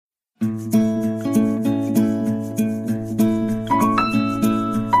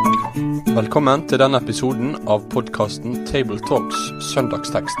Velkommen til denne episoden av podcasten Table Talks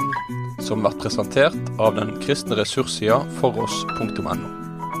Søndagsteksten, som blir presentert av den kristne ressurssida foross.no.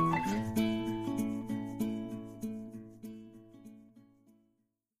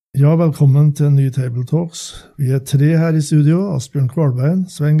 Ja, velkommen til en ny Table Talks. Vi er 3 her i studio, Asbjørn Kvalbein,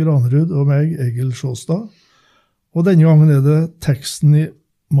 Svein Granerud og meg, Egil Sjåstad. Og denne gangen er det teksten i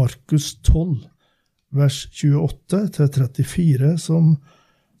Markus 12, vers 28 til 34, som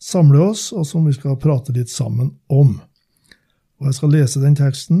samler oss, og som vi skal prate litt sammen om. Og jeg skal lese den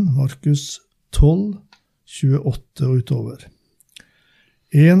teksten, Markus 12, 28 og utover.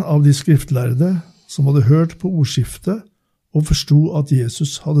 En av de skriftlærde som hadde hørt på ordskiftet og forstod at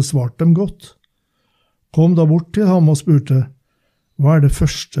Jesus hadde svart dem godt, kom da bort til ham og spurte, hva er det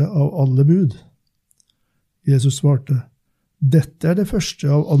første av alle bud? Jesus svarte, dette er det første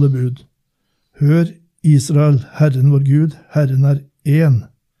av alle bud. Hør, Israel, Herren vår Gud, Herren er én.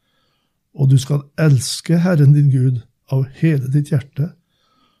 Og du skal elske Herren din Gud av hele ditt hjerte,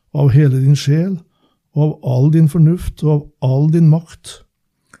 av hele din sjel, og av all din fornuft og av all din makt.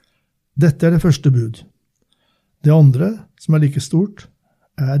 Dette er det første bud. Det andre, som er like stort,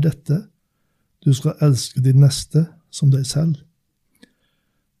 er dette. Du skal elske din neste som deg selv.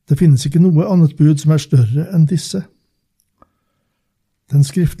 Det finnes ikke noe annet bud som er større enn disse. Den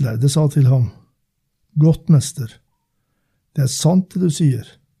skriftlærde sa til ham, godt, mester, det er sant det du sier,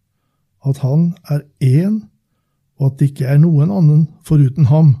 at han er én, og at det ikke er noen annen foruten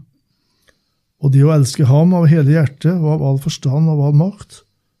ham. Og det å elske ham av hele hjertet, og av all forstand og av all makt,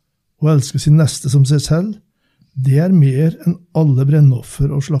 og elske sin neste som seg selv, det er mer enn alle brennoffer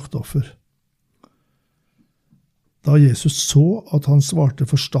og slaktoffer. Da Jesus så at han svarte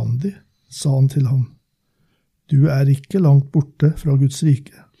forstandig, sa han til ham, du er ikke langt borte fra Guds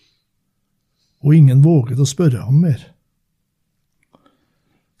rike. Og ingen våget å spørre ham mer.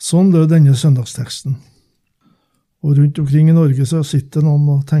 Sånn lød denne søndagsteksten. Og rundt omkring i Norge så sitter noen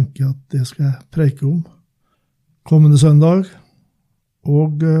og tenker at det skal jeg preike om kommende søndag,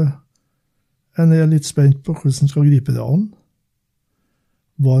 og en er litt spent på hvordan en skal gripe det an,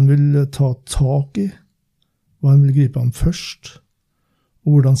 hva en vil ta tak i, hva en vil gripe an først,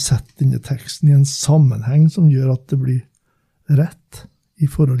 og hvordan sette denne teksten i en sammenheng som gjør at det blir rett i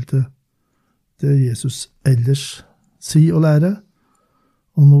forhold til det Jesus ellers sier og lærer.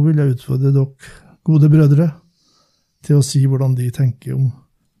 Og nå vil jeg utfordre dere, gode brødre, til å si hvordan de tenker om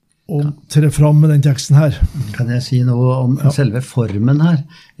tre fram med den teksten her. Kan jeg si noe om selve formen her?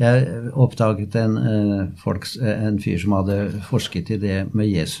 Jeg oppdaget en fyr som hadde forsket i det med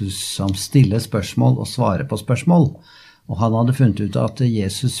Jesus som stiller spørsmål og svarer på spørsmål. Og han hadde funnet ut at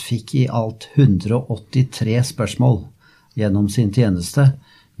Jesus fikk i alt 183 spørsmål gjennom sin tjeneste,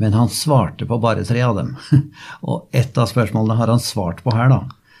 men han svarte på bare 3 av dem. Og ett av spørsmålene har han svart på her da.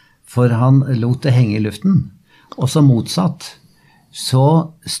 For han lot det henge i luften. Og så motsatt, så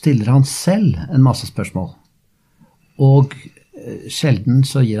stiller han selv en masse spørsmål. Og sjelden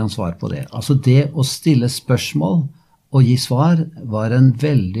så gir han svar på det. Altså det å stille spørsmål og gi svar var en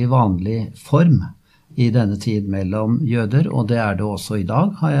veldig vanlig form i denne tid mellom jøder, og det er det også i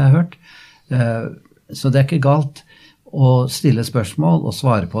dag, har jeg hørt. Så det er ikke galt å stille spørsmål og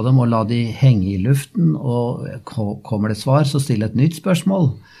svare på dem og la de henge i luften, og kommer det svar, så stille et nytt spørsmål.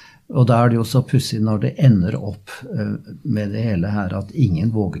 Og da er det jo så pussig når det ender opp med det hele her at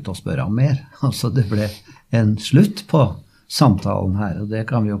ingen våget å spørre om mer. Altså det ble en slutt på samtalen her, og det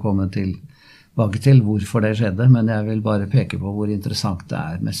kan vi jo komme tilbake til hvorfor det skjedde, men jeg vil bare peke på hvor interessant det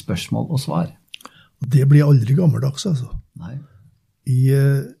er med spørsmål og svar. Det blir aldri gammeldags, altså. Nei.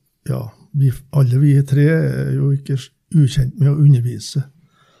 Alle vi 3 er jo ikke ukjent med å undervise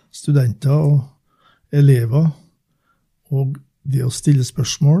studenter og elever, og det å stille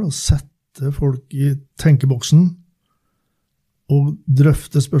spørsmål og sette folk i tenkeboksen og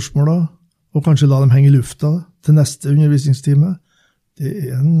drøfte spørsmålene og kanskje la dem henge i lufta til neste undervisningstime, det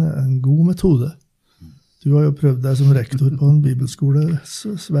er en god metode. Du har jo prøvd deg som rektor på en bibelskole,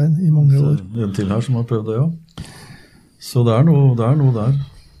 Svein, i mange år. Det er en til her som har prøvd det, ja. Så det er noe der.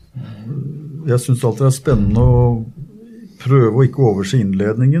 Jeg synes alltid det er spennende å prøve å ikke overse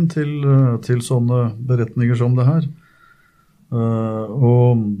innledningen til sånne beretninger som det her.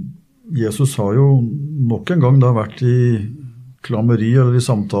 Og Jesus har jo nok en gang da vært i klammeri eller i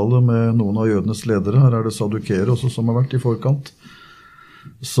samtale med noen av jødenes ledere. Her er det sadukere også som har vært i forkant.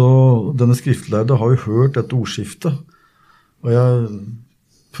 Så denne skriftlærde har jo hørt et ordskifte, og jeg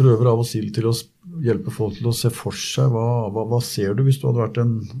prøver av og til å hjelpe folk til å se for seg, hva ser du hvis du hadde vært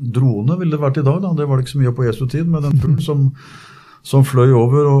en drone, ville det vært i dag da? Det var det ikke så mye på Jesu tid, men en fugl som fløy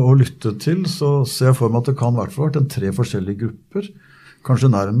over og lyttet til, så ser jeg for meg at det kan i hvert fall vært 3 forskjellige grupper.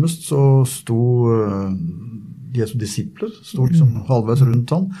 kanskje nærmest så sto Jesu disipler, sto liksom halvveis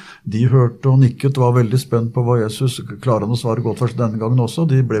rundt han. De hørte og nikket, var veldig spent på hva Jesus, klarer han å svare godt først denne gangen også,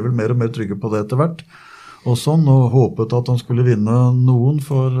 de ble vel mer og mer trygge på det etter hvert, og sånn, og håpet at han skulle vinne noen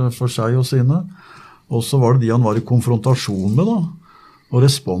for seg og sine. Og så var det de han var i konfrontasjon med da, og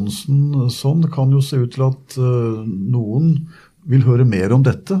responsen sånn kan jo se ut til at noen vil høre mer om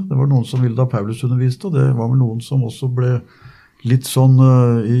dette. Det var noen som ville da Paulus underviste, og det var vel noen som også ble litt sånn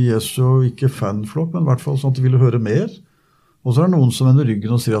i Jesu, ikke fanflokk, men i hvert fall sånn at de ville høre mer. Og så er det noen som vender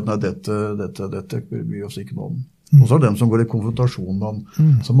ryggen og sier at nei, dette bryr vi oss ikke noe om. Og så er det dem som går i konfrontasjon med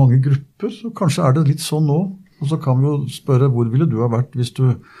han. Så mange grupper, så kanskje er det litt sånn nå. Og så kan vi jo spørre, hvor ville du ha vært hvis du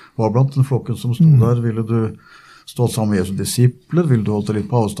var blant den flokken som stod der? Ville du stått sammen med Jesu disipler? Ville du holdt deg litt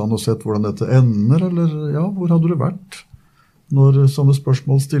på avstand og sett hvordan dette ender? Eller ja, hvor hadde du vært når sånne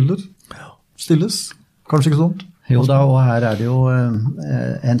spørsmål stilles? Kanskje ikke sånt? Jo da, og her er det jo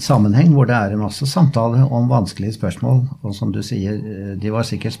en sammenheng hvor det er en masse samtale om vanskelige spørsmål, og som du sier, de var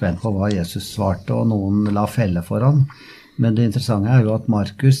sikkert spent på hva Jesus svarte, og noen la felle for han. Men det interessante er jo at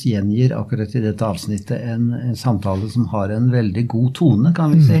Markus gjengir akkurat i dette avsnittet en samtale som har en veldig god tone,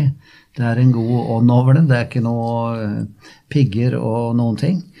 kan vi si. Det er en god ånd over det, det er ikke noe pigger og noen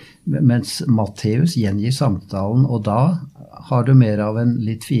ting. Mens Matteus gjengir samtalen, og da har du mer av en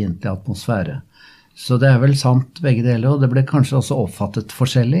litt fiendtlig atmosfære. Så det er vel sant begge deler, og det ble kanskje også oppfattet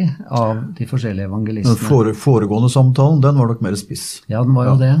forskjellig av de forskjellige evangelistene. Den foregående samtalen, den var nok mer spiss. Ja, den var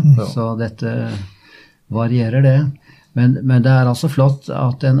jo det, så dette varierer det. Men det er altså flott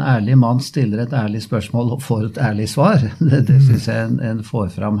at en ærlig mann stiller et ærlig spørsmål og får et ærlig svar. Det synes jeg en får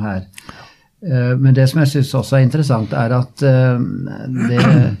fram her. Men det som jeg synes også er interessant er at det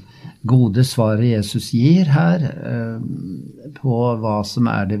gode svaret Jesus gir her på hva som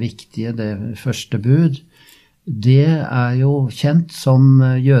er det viktige, det første bud, det er jo kjent som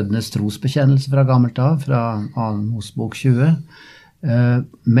jødenes trosbekjennelse fra gammelt av, fra 2. Mosebok 20.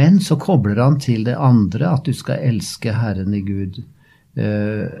 Men så kobler han til det andre, at du skal elske Herren i Gud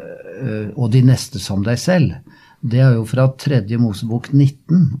og de neste som deg selv. Det er jo fra 3. Mosebok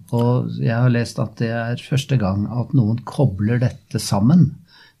 19, og jeg har lest at det er første gang at noen kobler dette sammen.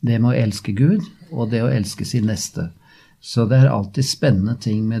 Det med å elske Gud, og det å elske sin neste. Så det er alltid spennende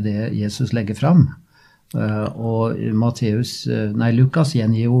ting med det Jesus legger fram. Og Lukas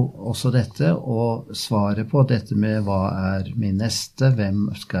gjengir jo også dette, og svaret på dette med hva er min neste,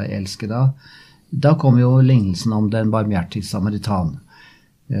 hvem skal jeg elske da? Da kommer jo lignelsen om den barmhjertige samaritan.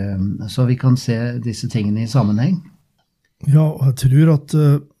 Så vi kan se disse tingene i sammenheng. Ja, og jeg tror at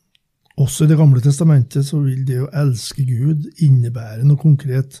også i det gamle testamentet så vil det å elske Gud innebære noe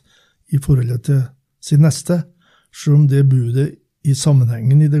konkret i forholdet til sin neste, selv om det budet i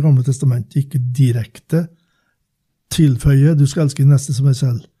sammenhengen i det gamle testamentet ikke direkte tilføyer du skal elske din neste som deg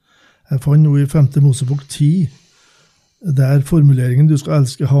selv. Jeg fant noe i 5. Mosebok 10, der formuleringen du skal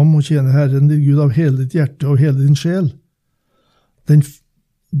elske ham og tjene Herren din Gud av hele ditt hjerte og hele din sjel. Det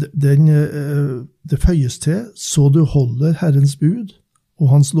føyes til så du holder Herrens bud og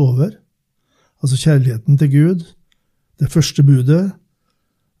hans lover, altså kjærligheten til Gud. Det første budet,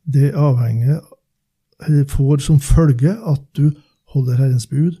 det avhenger, får som følge at du holder Herrens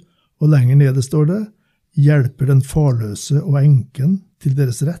bud, og lenger nede står det, hjelper den farløse og enken til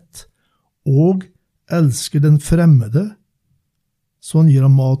deres rett, og elsker den fremmede, så han gir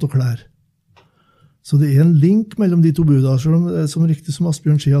ham mat og klær. Så det er en link mellom de to budene, som riktig som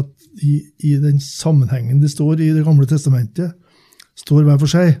Asbjørn sier, at i den sammenhengen det står i det gamle testamentet, står hver for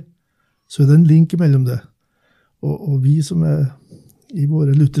seg, så er det en link mellom det. Og vi som er i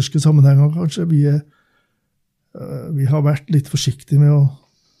våre lutherske sammenhenger, kanskje, vi har vært litt forsiktige med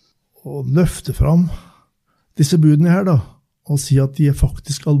å løfte fram disse budene her, da, og si at de er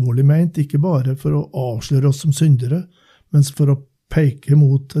faktisk alvorlig ment, ikke bare for å avsløre oss som syndere, men for å peke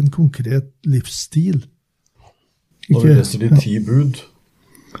mot en konkret livsstil. Når vi leser de 10 bud,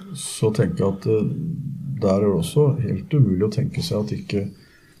 så tenker jeg at der er det også helt umulig å tenke seg at ikke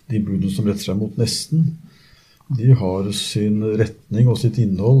de budene som retter seg mot nesten, de har sin retning og sitt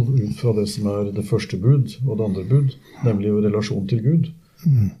innhold ut fra det som er det første bud og det andre bud, nemlig relasjon til Gud.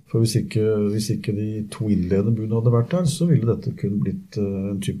 For hvis ikke de 2 innledende budene hadde vært der, så ville dette kun blitt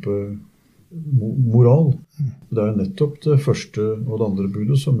en type moral. Det er nettopp det første og det andre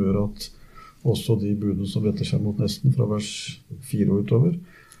budet som gjør at også de budene som retter seg mot nesten fra vers 4 og utover,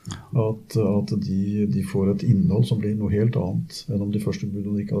 at de får et innhold som blir noe helt annet enn om de første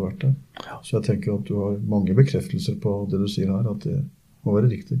budene ikke hadde vært der. Så jeg tenker at du har mange bekreftelser på det du sier her, at det må være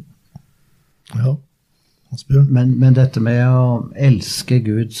riktig. Ja, Asbjørn. Men dette med å elske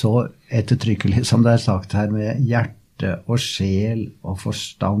Gud så ettertrykkelig, som det er sagt her, med hjerte hjerte og sjel og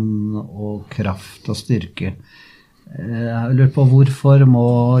forstand og kraft og styrke. Jeg lurer på hvorfor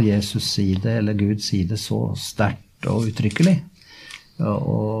må Jesus si det, eller Gud si det så sterkt og uttrykkelig?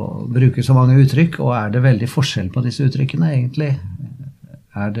 Og bruke så mange uttrykk, og det veldig forskjell på disse uttrykkene egentlig?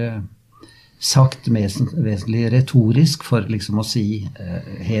 Det sagt vesentlig retorisk for liksom å si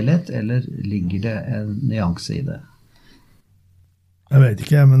helhet, eller ligger det en nyanse i det? Jeg vet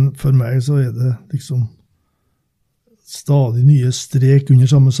ikke, men for meg så det liksom stadig nye strek under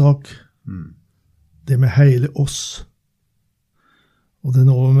samme sak. Det med hele oss. Og det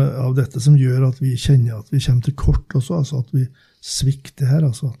noe av dette som gjør at vi kjenner at vi kommer til kort også, altså at vi svikter her,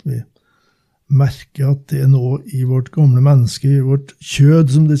 altså at vi merker at det noe i vårt gamle menneske, i vårt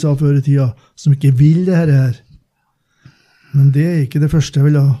kjød, som de sa før i tida, som ikke vil det her. Men det ikke det første jeg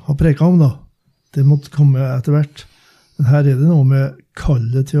ville ha preket om da. Det måtte komme etter hvert. Men her det noe med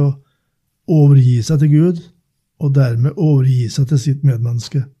kallet til å overgi seg til Gud, og dermed overgi seg til sitt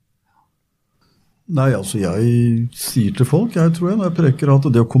medmenneske. Nei, altså jeg sier til folk, tror når jeg preker at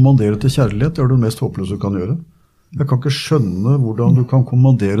det å kommandere til kjærlighet det det mest håpløse du kan gjøre. Jeg kan ikke skjønne hvordan du kan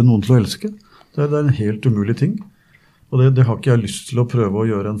kommandere noen til å elske. Det en helt umulig ting. Og det har ikke jeg lyst til å prøve å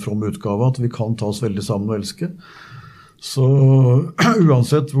gjøre en from utgave, at vi kan ta oss veldig sammen og elske. Så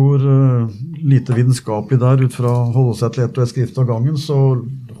uansett hvor lite vitenskapelig ut fra å holde seg til ett og et skrift av gangen, så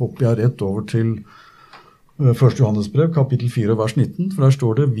hopper jeg rett over til 1. Johannes brev, kapittel 4, vers 19, for der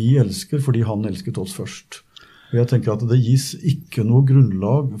står det, vi elsker fordi han elsket oss først. Og jeg tenker at det gis ikke noe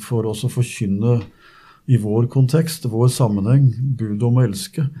grunnlag for oss å forkynne i vår kontekst, vår sammenheng, bud om å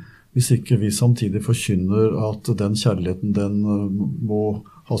elske, hvis ikke vi samtidig forkynner at den kjærligheten, den må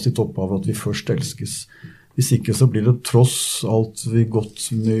ha sitt opphav at vi først elskes. Hvis ikke så blir det tross alt vi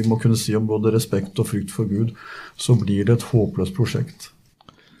må kunne si om både respekt og frykt for Gud, så blir det et håpløst prosjekt.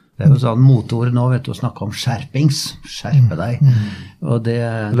 Det jo sånn motord nå, vet du, å snakke om skjerpings, skjerpe deg. Og det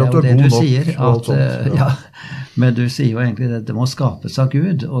jo det du sier, at, ja, men du sier jo egentlig at det må skapes av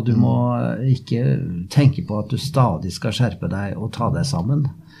Gud, og du må ikke tenke på at du stadig skal skjerpe deg og ta deg sammen.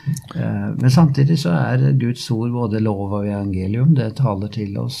 Men samtidig så Guds ord både lov og evangelium, det taler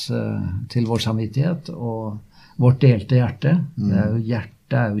til oss, til vår samvittighet og vårt delte hjerte.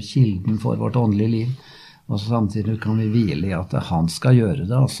 Hjertet jo kilden for vårt åndelige liv. Og så samtidig kan vi hvile i at han skal gjøre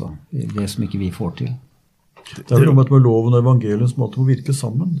det, altså. Det som ikke vi får til. Det jo med loven og evangelium som måtte virke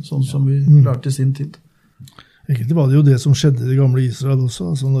sammen, sånn som vi lærte i sin tid. Egentlig var det jo det som skjedde i det gamle Israel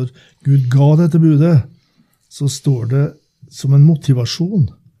også. Altså når Gud ga dette budet, så står det som en motivasjon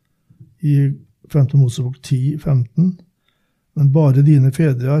i 5. Mosebok 10:15. Men bare dine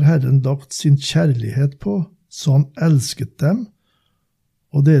fedre har Herren lagt sin kjærlighet på, så han elsket dem,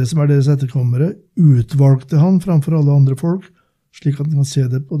 og dere som deres etterkommere utvalgte han framfor alle andre folk, slik at han kan se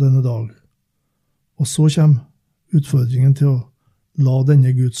det på denne dag. Og så kommer utfordringen til å la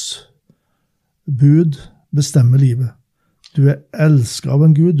denne Guds bud bestemme livet. Du elsket av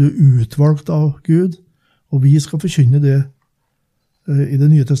en Gud, du utvalgt av Gud, og vi skal forkynne det i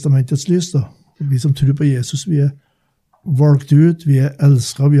det nye testamentets lys. Da. Vi som tror på Jesus, vi valgt ut, vi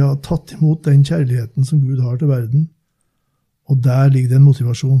elsket, vi har tatt imot den kjærligheten som Gud har til verden. Og der ligger det en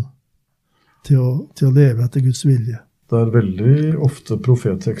motivasjon til å leve etter Guds vilje. Det veldig ofte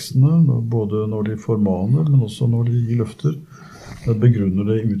profettekstene, både når de formaner, men også når de gir løfter, det begrunner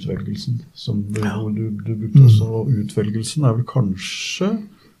det i utvelgelsen. Som du brukte også, og utvelgelsen vel kanskje,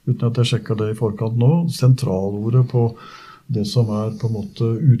 uten at jeg sjekket det i forkant nå, sentralordet på det som på en måte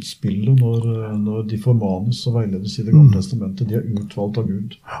utspillet når de formanes og veiledes i det gamle testamentet. De utvalgt av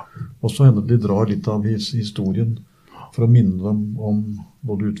Gud. Og så hender de drar litt av historien for å minne dem om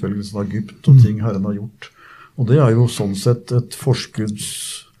både utvelgelsen av Egypt og ting Herren har gjort. Og det jo sånn sett et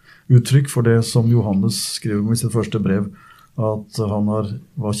forskuddsuttrykk for det som Johannes skriver om i sitt første brev, at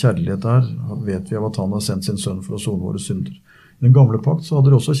hva kjærlighet vet vi av at han har sendt sin sønn for å sone våre synder. I den gamle pakt så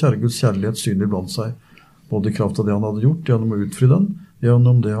hadde de også Guds kjærlighet synlig blant seg, både i kraft av det han hadde gjort, gjennom å utfri den,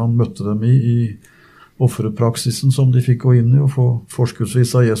 gjennom det han møtte dem i offerpraksisen som de fikk gå inn i, og få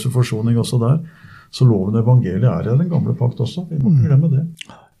forskuddsvis av Jesu forsoning også der. Så loven og evangeliet i den gamle pakt også, vi må ikke glemme det.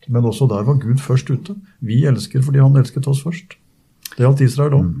 Men også der var Gud først ute. Vi elsker fordi han elsket oss først. Det gjaldt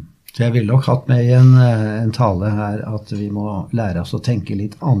Israel også. Så jeg ville nok hatt med en tale her at vi må lære oss å tenke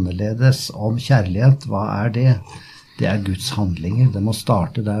litt annerledes om kjærlighet. Hva det? Det Guds handlinger. Det må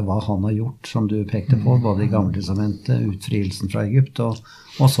starte der hva han har gjort, som du pekte på, både i Gamle testamentet, utfrielsen fra Egypt, og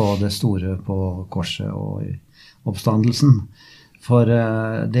så det store på korset og oppstandelsen. For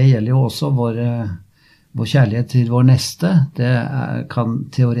det gjelder jo også vår kjærlighet til vår neste, det kan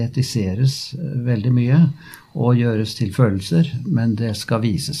teoretiseres veldig mye og gjøres til følelser, men det skal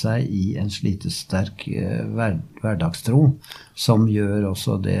vise seg i en slitesterk hverdagstro, som gjør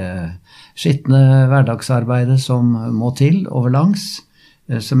også det skittende hverdagsarbeidet som må til overlangs,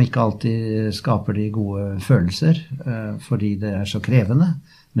 som ikke alltid skaper de gode følelser, fordi det så krevende,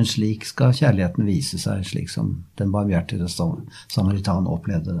 men slik skal kjærligheten vise seg, slik som den barmhjertige samaritan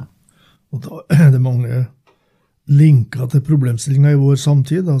opplevde det. Og da det mange linker til problemstillinger i vår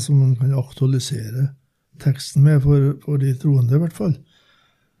samtid, da, som man kan aktualisere teksten med for de troende i hvert fall.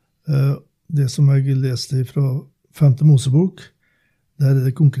 Det som jeg leste fra 5. Mosebok, der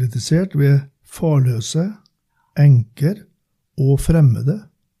det konkretisert ved farløse, enker og fremmede.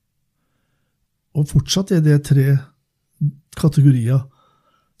 Og fortsatt det 3 kategorier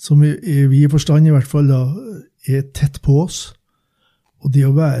som vi i forstand i hvert fall da, tett på oss. Og det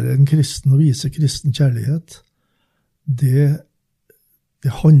å være en kristen og vise kristen kjærlighet, det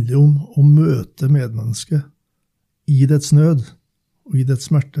handler om å møte medmennesket i dets nød og i dets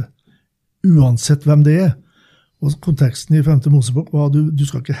smerte, uansett hvem det Og konteksten i 5. Mosebok var du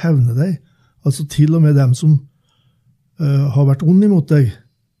skal ikke hevne deg, altså til og med dem som har vært ond imot deg,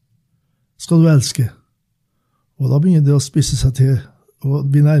 skal du elske. Og da begynner det å spisse seg til, og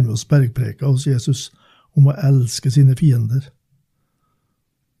vi nærmer oss bergpreka hos Jesus om å elske sine fiender.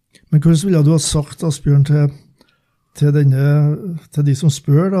 Men hvordan ville du ha sagt, Asbjørn, til de som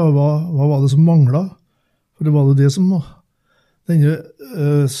spør, da, hva var det som manglet? For det var jo det som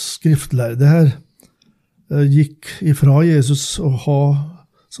denne skriftlærde her gikk ifra Jesus og ha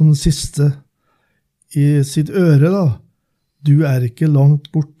som den siste i sitt øre, da. Du ikke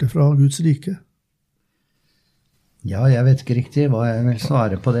langt borte fra Guds rike. Ja, jeg vet ikke riktig hva jeg vil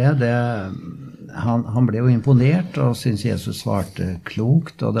svare på det. Han ble jo imponert og syntes Jesus svarte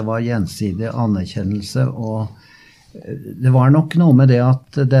klokt, og det var gjensidig anerkjennelse, og det var nok noe med det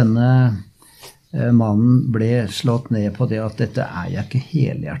at denne mannen ble slått ned på det at dette jeg ikke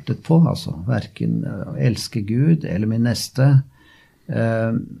helhjertet på, altså hverken å elske Gud eller min neste.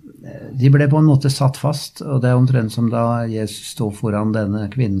 De ble på en måte satt fast, og det omtrent som da Jesus stod foran denne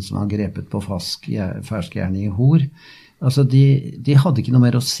kvinnen som var grepet på ferskgjerning i hor. Altså de hadde ikke noe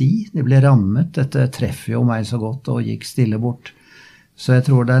mer å si, de ble rammet, dette treffer jo meg så godt og gikk stille bort. Så jeg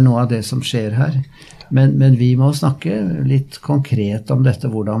tror det noe av det som skjer her. Men vi må snakke litt konkret om dette,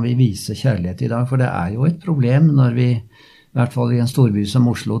 hvordan vi viser kjærlighet i dag, for det jo et problem når vi, i hvert fall i en storby som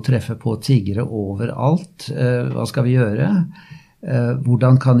Oslo, treffer på tiggere overalt. Hva skal vi gjøre?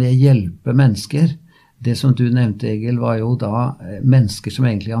 Hvordan kan jeg hjelpe mennesker? Det som du nevnte, Egil, var jo da mennesker som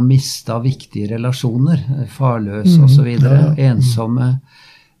egentlig har mistet viktige relasjoner, farløse og så videre, ensomme.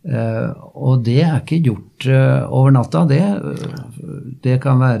 Og det ikke gjort over natta. Det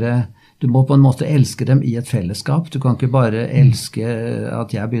kan være, du må på en måte elske dem i et fellesskap. Du kan ikke bare elske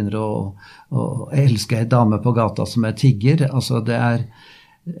at jeg begynner å elske en dame på gata som tigger. Altså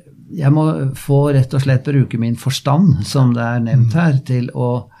jeg må få rett og slett bruke min forstand, som det nevnt her, til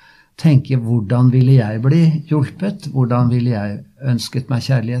å tenke hvordan ville jeg bli hjulpet, hvordan ville jeg ønsket meg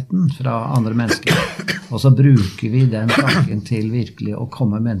kjærligheten fra andre mennesker. Og så bruker vi den tanken til virkelig å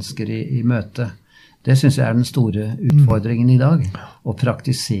komme mennesker i møte. Det synes jeg den store utfordringen i dag, å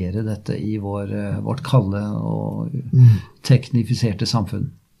praktisere dette i vårt kalde og teknifiserte samfunn.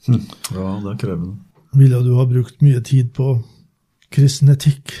 Ja, det krevende. Ville du ha brukt mye tid på kristen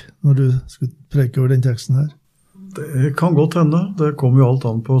etikk når du skulle preke over den teksten her? Det kan godt hende. Det kommer jo alt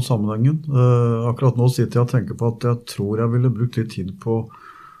an på sammenhengen. Akkurat nå sitter jeg og tenker på at jeg tror jeg ville brukt litt tid på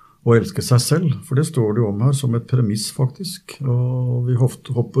å elske seg selv, for det står det jo om her som et premiss faktisk, og vi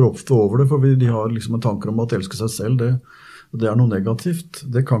hopper ofte over det, for de har liksom en tanke om at elske seg selv, det noe negativt.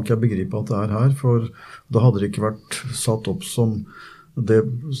 Det kan ikke jeg begripe at det her, for da hadde det ikke vært satt opp som det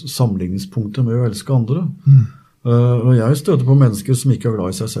sammenligningspunktet med å elske andre. Og jeg støter på mennesker som ikke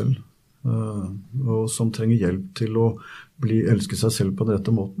glad i seg selv, og som trenger hjelp til å elske seg selv på den rette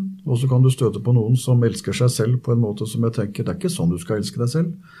måten. Og så kan du støte på noen som elsker seg selv på en måte som jeg tenker, det ikke sånn du skal elske deg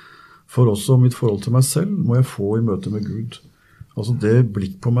selv. For også mitt forhold til meg selv må jeg få i møte med Gud. Altså det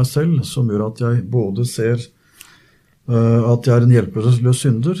blikk på meg selv som gjør at jeg både ser at jeg en hjelpeløs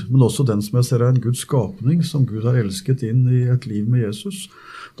synder, men også den som jeg ser en Guds skapning som Gud har elsket inn i et liv med Jesus.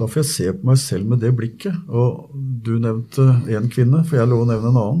 Da får jeg se på meg selv med det blikket. Og du nevnte en kvinne, for jeg lov å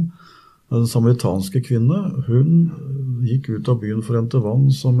nevne en annen. Den samaritanske kvinne, hun gikk ut av byen for å hente vann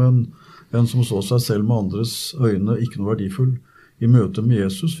som en som så seg selv med andres øyne ikke noe verdifull. I møte med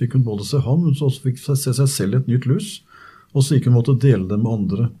Jesus fikk hun både se han, men så også fikk se seg selv i et nytt lys, og så ikke hun måtte dele det med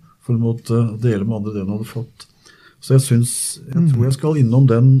andre, for hun måtte dele med andre det hun hadde fått. Så jeg tror jeg skal innom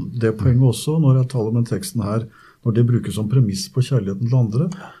det poenget også, når jeg taler om den teksten her, når det brukes som premiss på kjærligheten til andre.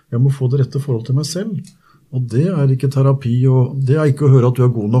 Jeg må få det rette forhold til meg selv. Og det ikke terapi, og det ikke å høre at du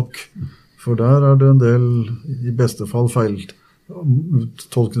god nok. For der det en del, i beste fall, feil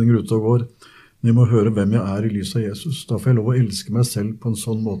tolkninger ute og går. Men jeg må høre hvem jeg i lys av Jesus. Da får jeg lov å elske meg selv på en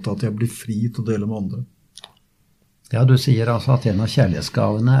sånn måte at jeg blir fri til å dele med andre. Ja, du sier altså at en av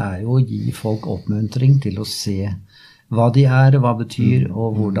kjærlighetsgavene jo å gi folk oppmuntring til å se hva de hva betyr,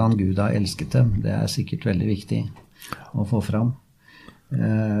 og hvordan Gud har elsket dem. Det sikkert veldig viktig å få fram.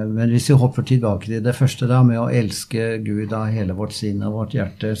 Men hvis vi hopper tilbake til det første da, med å elske Gud av hele vårt sinn og vårt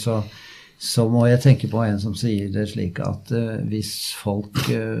hjerte, så må jeg tenke på en som sier det slik at hvis folk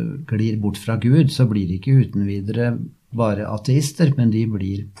glir bort fra Gud, så blir de ikke uten videre bare ateister, men de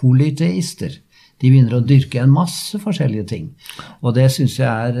blir polyteister. De begynner å dyrke en masse forskjellige ting. Og det synes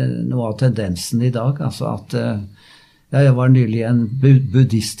jeg noe av tendensen i dag, altså at jeg var nylig i en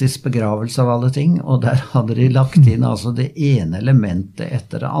buddhistisk begravelse av alle ting, og der hadde de lagt inn altså det ene elementet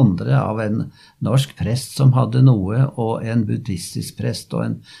etter det andre av en norsk prest som hadde noe, og en buddhistisk prest og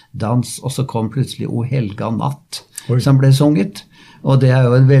en dans, og så kom plutselig O helga natt, som ble sunget. Og det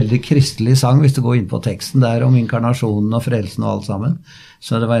jo en veldig kristelig sang, hvis du går inn på teksten der om inkarnasjonen og frelsen og alt sammen.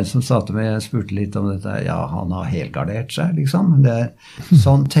 Så det var en som sa til meg, jeg spurte litt om dette, ja, han har helgardert seg, liksom.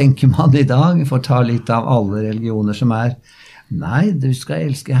 Sånn tenker man i dag, for å ta litt av alle religioner som nei, du skal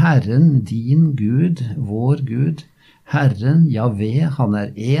elske Herren, din Gud, vår Gud, Herren, Jahve, han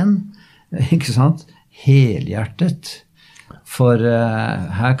en, ikke sant, helhjertet. For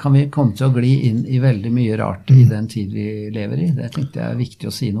her kan vi komme til å gli inn i veldig mye rart i den tid vi lever i. Det tenkte jeg viktig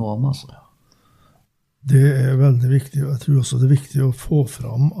å si noe om, altså. Det veldig viktig, og jeg tror også det viktig å få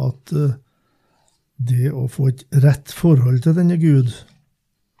fram at det å få et rett forhold til denne Gud,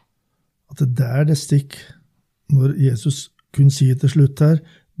 at det det stikk, når Jesus kunne si til slutt her,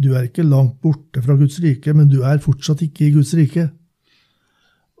 du ikke langt borte fra Guds rike, men du fortsatt ikke i Guds rike.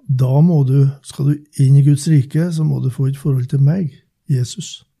 Da skal du inn i Guds rike, så må du få et forhold til meg,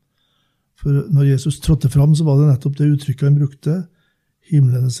 Jesus. For når Jesus trådte fram, så var det nettopp det uttrykket han brukte,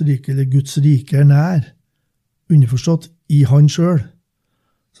 himmelens rike, eller Guds rike nær, underforstått i han selv.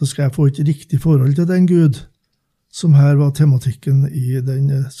 Så skal jeg få et riktig forhold til den Gud, som her var tematikken i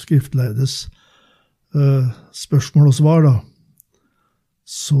den skriftlærdes spørsmål og svar, da.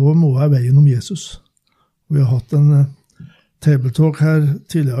 Så må jeg veien om Jesus. Og vi har hatt en tabletalk her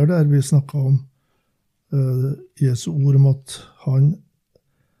tidligere der vi snakket om Jesu ord om at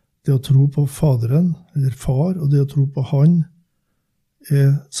det å tro på Faderen, eller Far, og det å tro på Han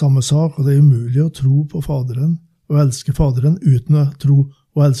samme sak, og det umulig å tro på Faderen og elske Faderen uten å tro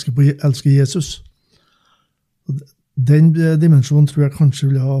og elske Jesus. Den dimensjonen tror jeg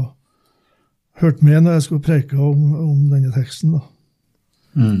kanskje ville ha hørt med når jeg skulle preke om denne teksten da.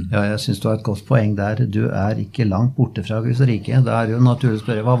 Ja, jeg synes du har et godt poeng der. Du ikke langt borte fra Guds rike. Da det jo naturlig å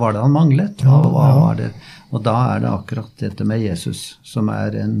spørre, hva var det han manglet? Hva var det? Og da det akkurat dette med Jesus, som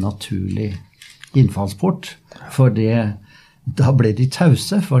en naturlig innfallsport. For da ble de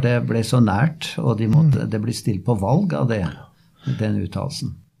tause, for det ble så nært, og det ble stilt på valg av den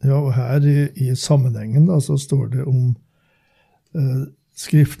uttalelsen. Ja, og her i sammenhengen da, så står det om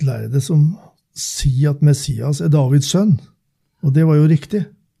skriftlærde som sier at Messias Davids sønn. Og det var jo riktig.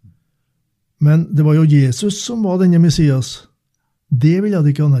 Men det var jo Jesus som var denne Messias. Det vil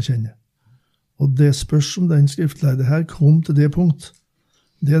jeg ikke anerkjenne. Og det spørs om den skriftlærde her kom til det punkt.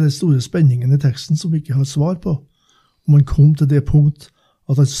 Det den store spenningen i teksten som vi ikke har svar på. Om han kom til det punkt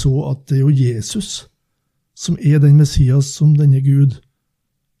at han så at det jo Jesus som den Messias som denne Gud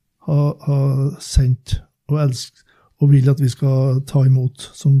har sendt og elsket, og vil at vi skal ta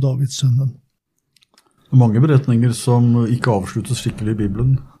imot som Davids sønnen. Mange beretninger som ikke avsluttes skikkelig i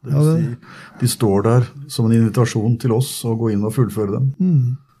Bibelen. Det vil si, de står der som en invitasjon til oss å gå inn og fullføre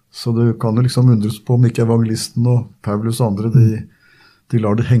dem. Så du kan jo liksom undres på om ikke evangelisten og Paulus og andre, de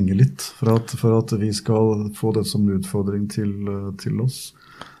lar det henge litt for at vi skal få det som en utfordring til oss.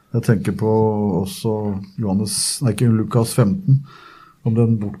 Jeg tenker på også Lukas 15, om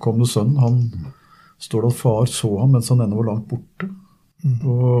den bortkomne sønnen. Han står det at far så ham mens han ennå var langt borte.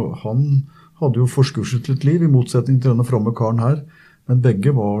 Og han hadde jo forskurset litt liv, i motsetning til denne fromme karen her, men begge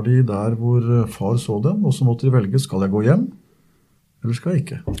var de der hvor far så dem, og så måtte de velge, skal jeg gå hjem, eller skal jeg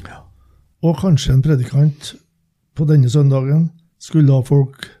ikke? Ja. Og kanskje en predikant på denne søndagen skulle la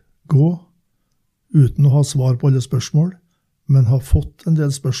folk gå, uten å ha svar på alle spørsmål, men ha fått en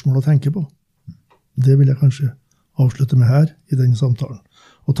del spørsmål å tenke på. Det vil jeg kanskje avslutte med her, i denne samtalen.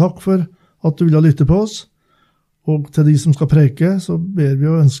 Og takk for at du ville lytte på oss, og til de som skal preke, så ber vi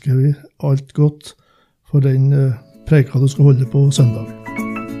og ønsker vi alt godt for den preika du skal holde på søndag.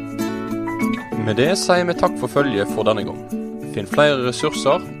 Med det sier vi takk for følget for denne gang. Finn flere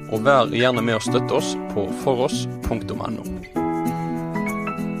ressurser, og vær gjerne med å støtte oss på foross.no.